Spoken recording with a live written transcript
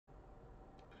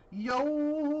Yo,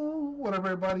 what up,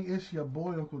 everybody? It's your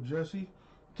boy, Uncle Jesse.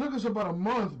 Took us about a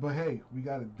month, but hey, we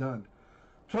got it done.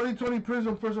 2020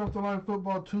 Prizm First Off the Line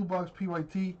Football 2-box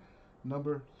PYT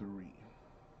number 3.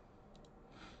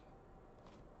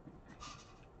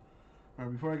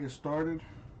 Alright, before I get started,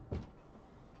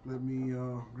 let me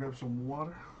grab some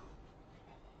water.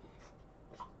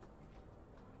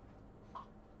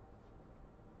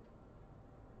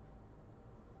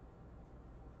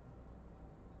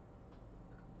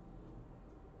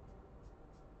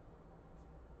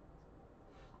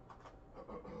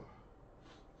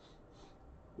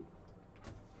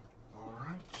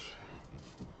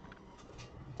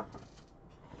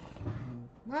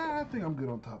 I think I'm good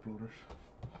on top loaders.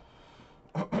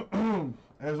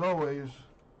 As always,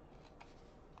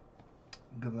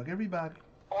 good luck, everybody.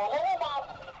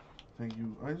 Thank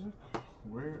you, Isaac.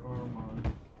 Where are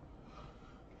my...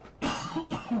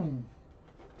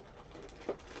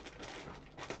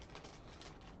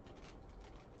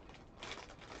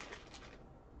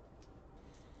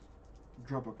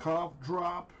 Drop a cough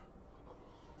drop.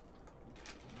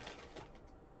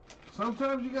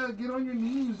 Sometimes you gotta get on your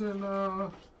knees and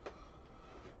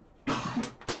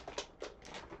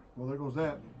well, there goes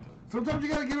that. Sometimes you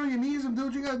gotta get on your knees and do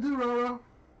what you gotta do, Rara.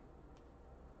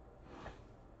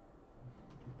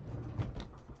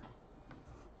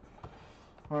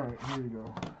 Alright, here you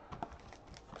go.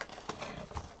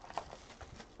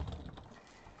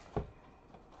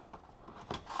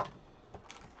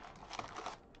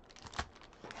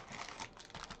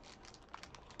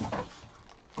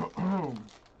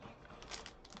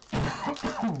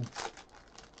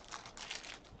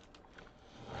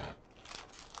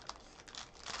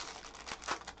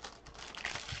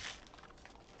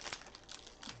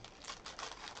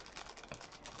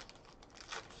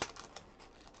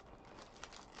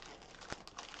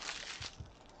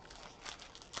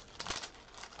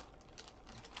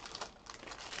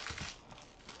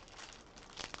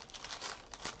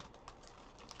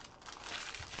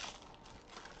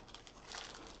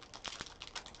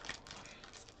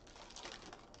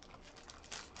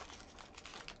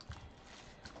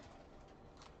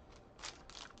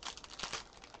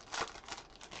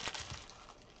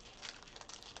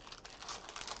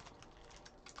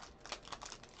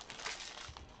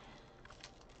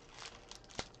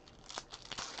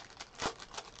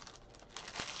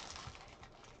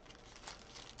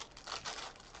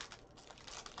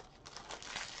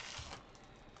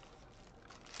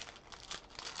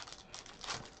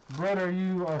 Brett, are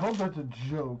you... I hope that's a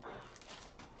joke.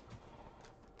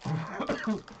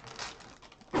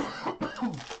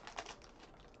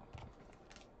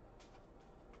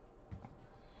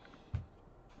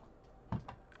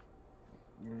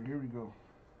 Here we go.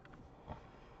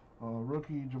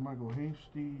 Rookie, Jermichael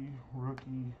Hasty.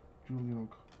 Rookie, Julian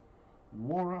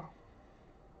Wara.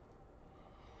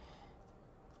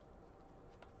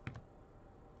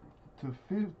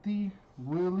 /50,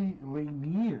 Willie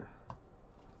Lanier.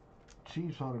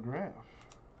 Chiefs autograph.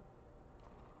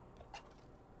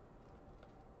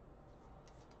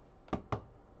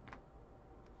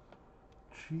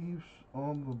 Chiefs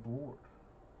on the board.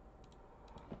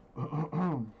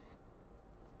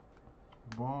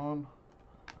 Vaughn,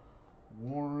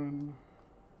 Warren.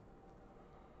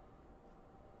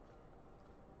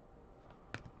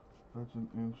 That's an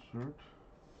insert.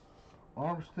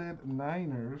 Armstead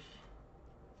Niners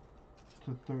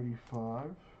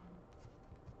 /35.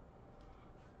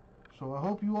 So I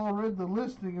hope you all read the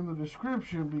listing in the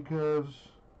description, because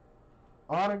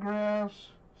autographs,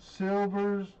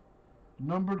 silvers,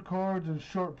 numbered cards, and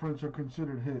short prints are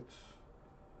considered hits.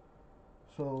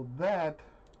 So that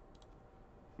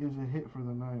is a hit for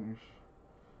the Niners.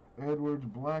 Edwards,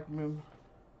 Blackman,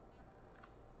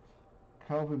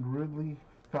 Calvin Ridley,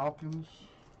 Falcons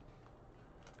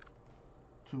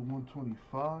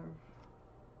 /125.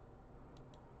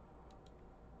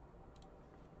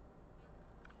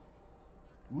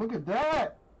 Look at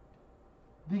that!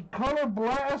 The color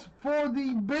blast for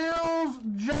the Bills,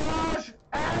 Josh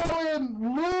Allen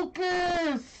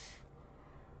Lucas!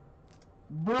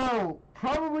 Bro,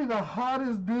 probably the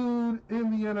hottest dude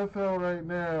in the NFL right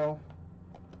now.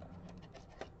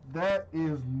 That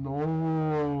is nice.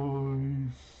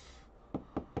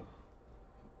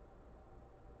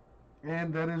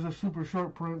 And that is a super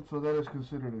short print, so that is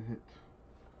considered a hit.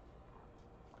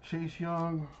 Chase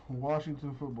Young,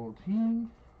 Washington football team.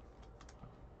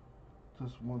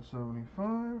 Just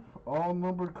 /175. All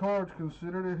numbered cards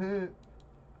considered a hit.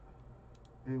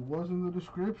 It was in the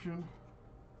description.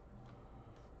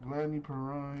 Gladney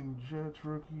Perrine, Jets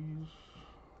rookies.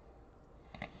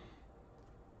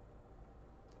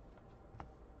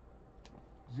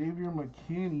 Xavier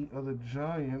McKinney of the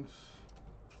Giants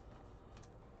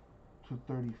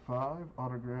 /35,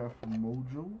 autograph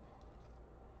Mojo.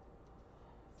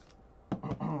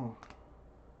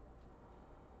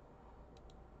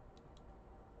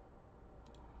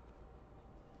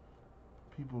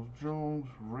 Peoples-Jones,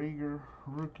 Rager,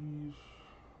 rookies.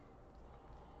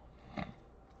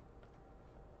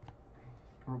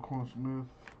 Roquan Smith,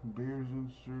 Bears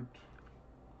insert.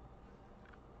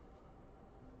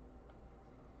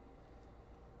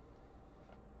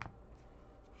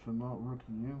 Chenault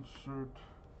rookie insert.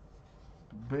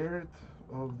 Barrett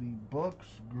of the Bucks,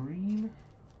 green.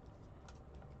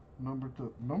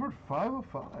 Numbered 5 of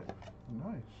 5.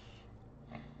 Nice.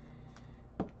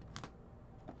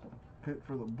 Hit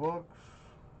for the Bucks.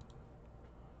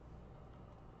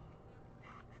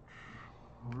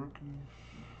 Rookies,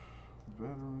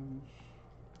 veterans.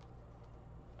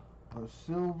 A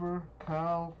silver,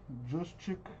 Kyle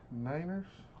Juszczyk, Niners.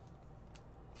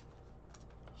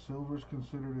 Silver's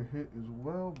considered a hit as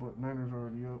well, but Niners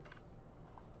already up.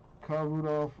 Kyle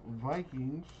Rudolph,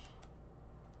 Vikings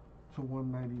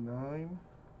 /199.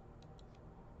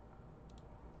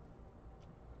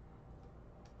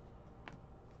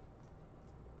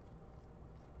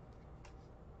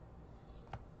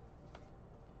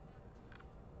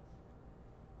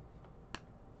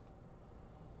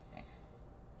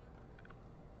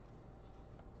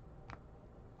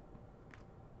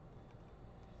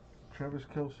 Travis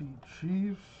Kelce,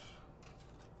 Chiefs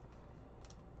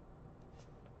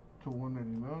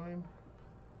 /199.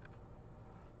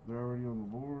 They're already on the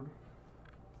board.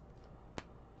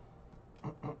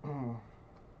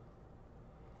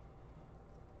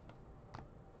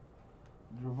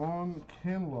 Javon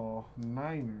Kinlaw,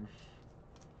 Niners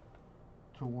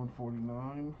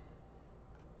 /149.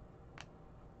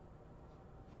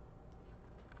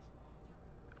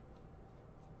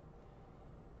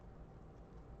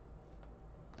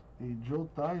 A Joe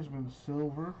Theismann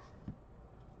silver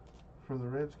for the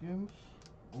Redskins,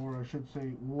 or I should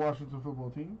say Washington football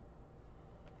team.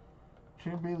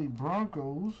 Champ Bailey,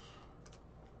 Broncos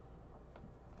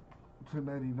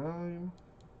 /99.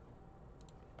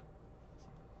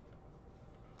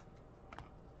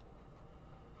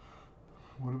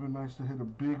 Would have been nice to hit a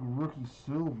big rookie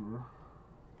silver.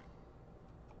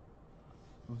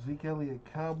 Zeke Elliott,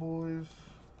 Cowboys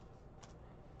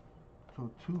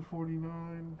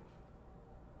 /249.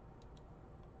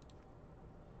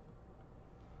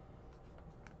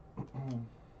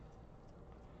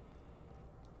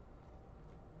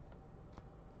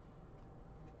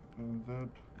 And that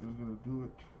is going to do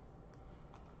it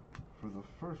for the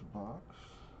first box.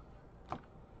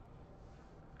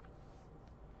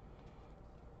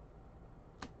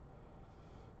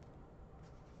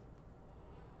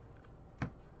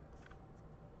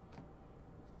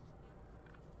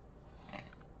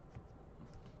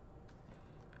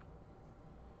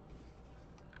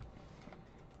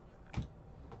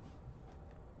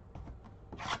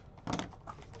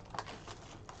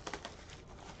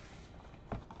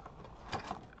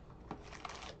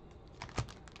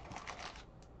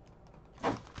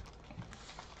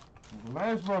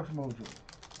 Last box mojo.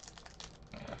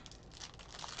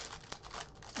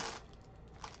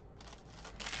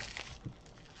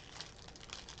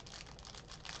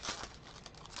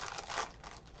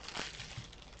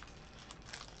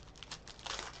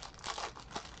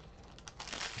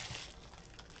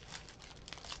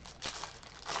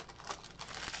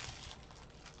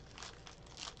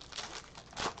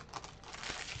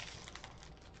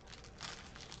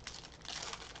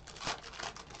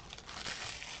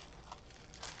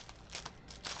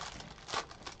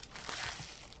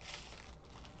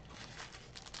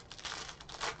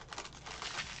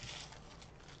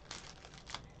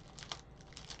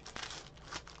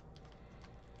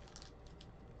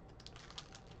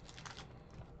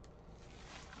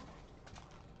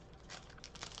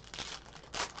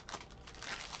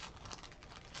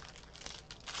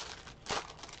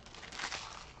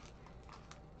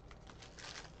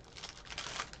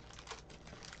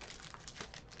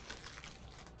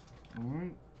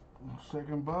 Alright,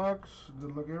 second box.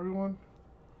 Good luck, everyone,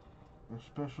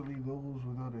 especially those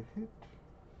without a hit.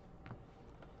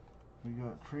 We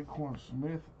got Traquan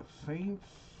Smith, Saints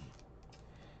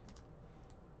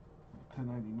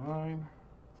 /99.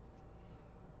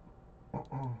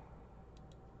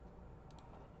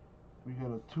 We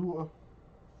got a Tua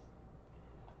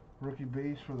rookie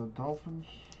base for the Dolphins.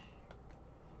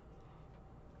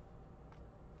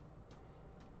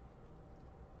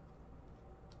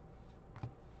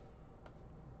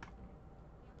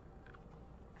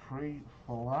 Trey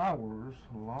Flowers,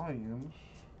 Lions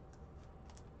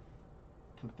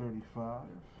 2/35.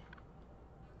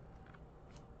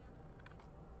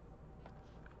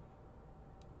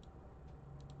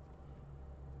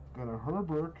 Got a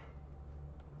Herbert,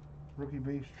 rookie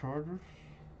base Chargers.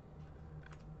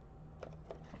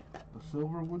 The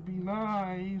silver would be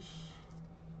nice.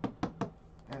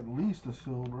 At least a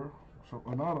silver. So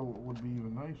an auto would be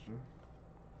even nicer.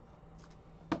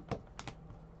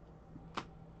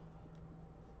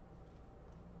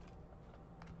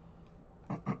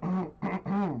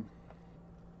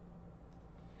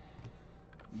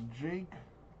 Jake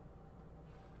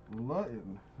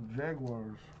Luton,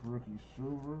 Jaguars, rookie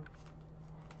silver.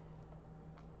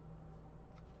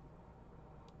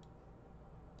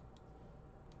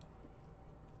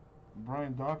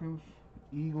 Brian Dawkins,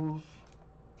 Eagles,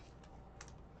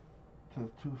 to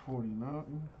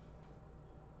 249.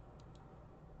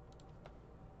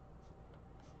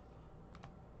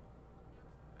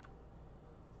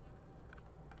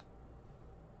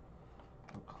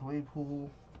 A Claypool,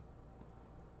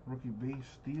 rookie base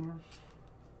Steelers.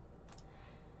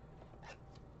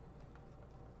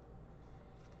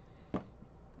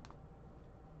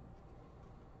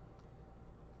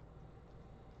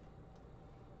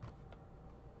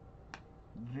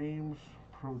 James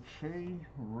Prochet,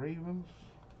 Ravens,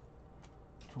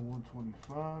 to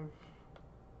 125.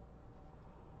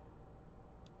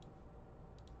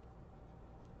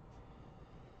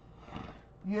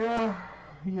 Yeah,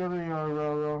 they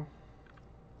are.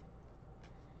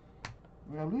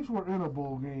 At least we're in a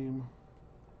bowl game.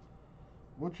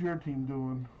 What's your team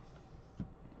doing?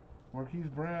 Marquise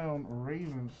Brown,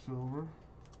 Ravens, silver.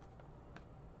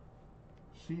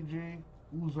 CJ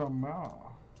Uzomah,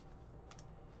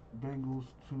 Bengals,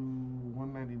 to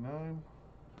 199.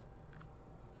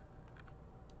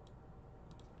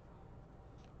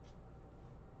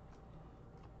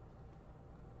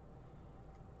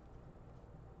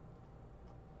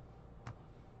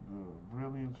 The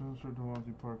Brilliant Sensor,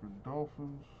 Devontae Parker,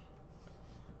 Dolphins.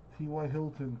 T.Y.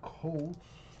 Hilton, Colts,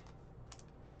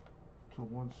 to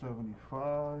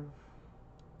 175.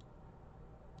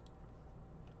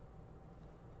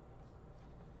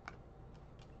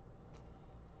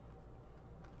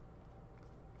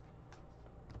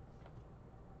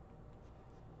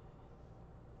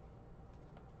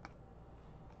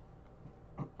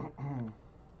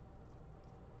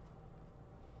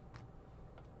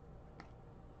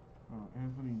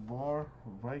 Anthony Barr,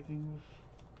 Vikings,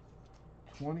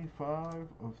 25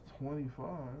 of 25.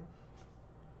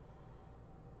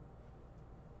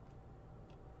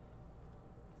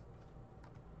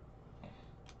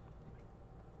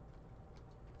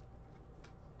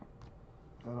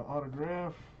 Got an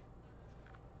autograph.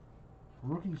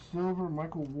 Rookie silver,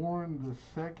 Michael Warren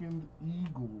II,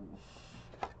 Eagles.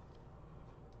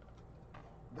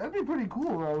 That'd be pretty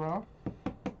cool, right, Rob?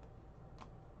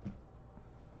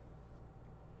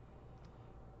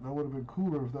 That would have been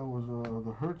cooler if that was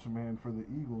the Hurts man for the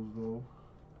Eagles, though.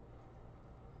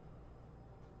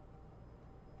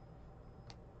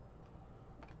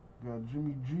 Got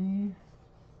Jimmy G,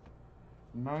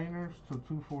 Niners, to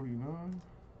 249.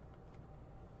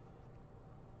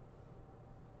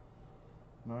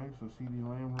 Nice, a CeeDee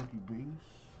Lamb rookie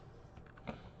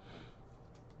base.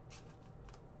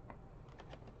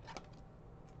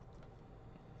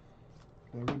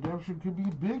 That redemption could be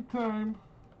big time.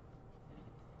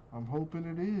 I'm hoping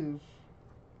it is.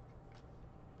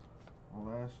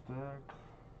 Last stack.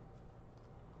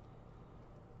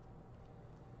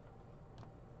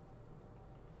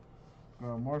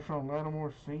 Marshawn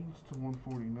Lattimore, Saints, to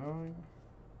 149.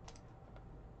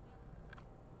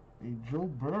 A Joe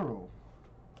Burrow,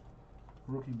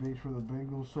 rookie base for the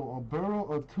Bengals. So a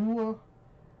Burrow, a Tua,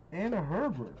 and a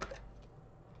Herbert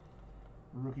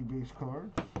rookie base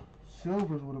cards.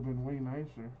 Silvers would have been way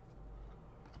nicer,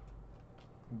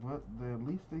 but at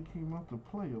least they came out to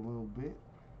play a little bit.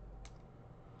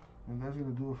 And that's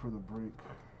going to do it for the break.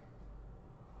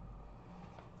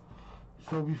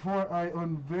 So before I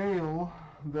unveil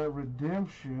that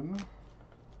redemption,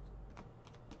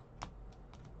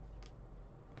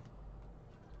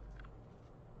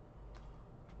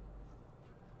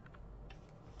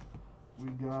 we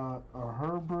got a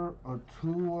Herbert, a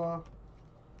Tua,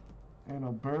 and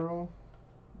a Burrow.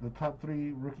 The top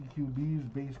three rookie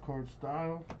QBs, base card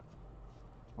style.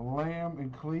 Lamb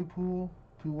and Claypool,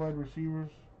 two wide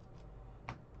receivers,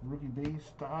 rookie base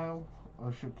style.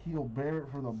 Shaquille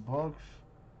Barrett for the Bucks,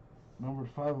 number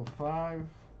 505.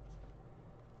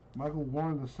 Michael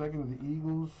Warren II of the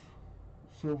Eagles,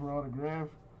 silver autograph.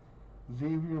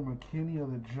 Xavier McKinney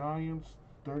of the Giants,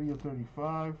 30 of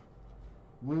 35.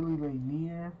 Willie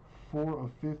Lanier, 4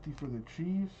 of 50 for the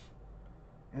Chiefs.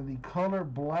 And the color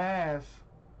blast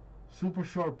Super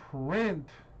short print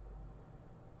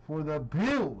for the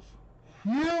Bills.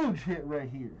 Huge hit right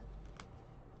here.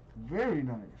 Very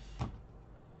nice.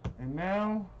 And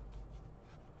now,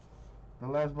 the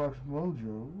last box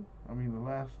mojo. I mean, the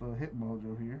last hit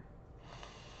mojo here.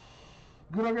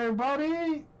 Good luck,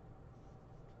 everybody.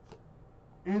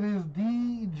 It is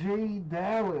DJ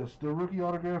Dallas, the rookie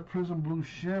autograph Prizm Blue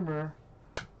Shimmer.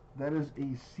 That is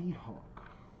a Seahawk.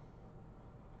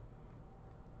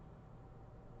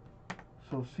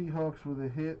 So Seahawks with a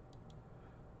hit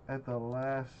at the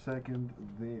last second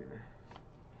there.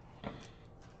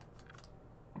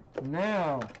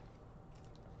 Now,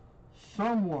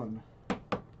 someone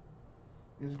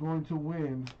is going to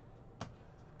win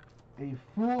a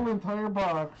full entire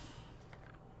box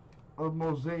of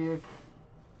Mosaic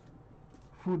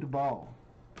Football.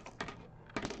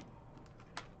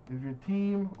 If your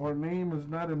team or name is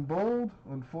not in bold,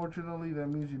 unfortunately that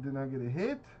means you did not get a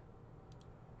hit,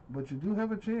 but you do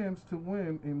have a chance to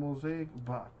win a Mosaic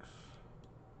box.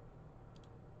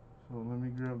 So let me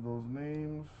grab those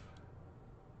names,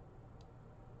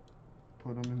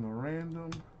 put them in the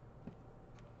random.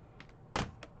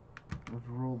 Let's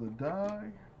roll the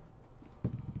die.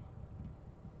 I'm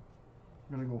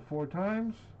gonna go 4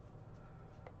 times.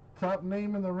 Top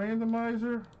name in the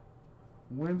randomizer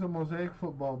wins a Mosaic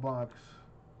Football box.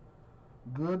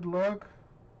 Good luck,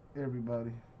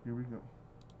 everybody. Here we go.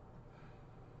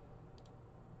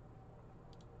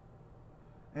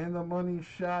 And the money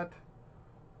shot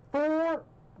for,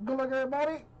 good luck,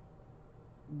 everybody.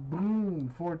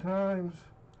 Boom, 4 times.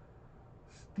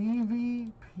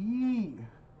 Stevie P.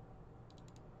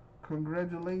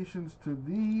 Congratulations to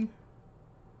thee.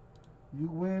 You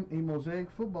win a Mosaic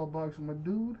Football box, my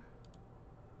dude.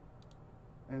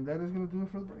 And that is going to do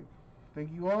it for the break.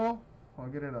 Thank you all. I'll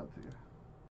get it out to you.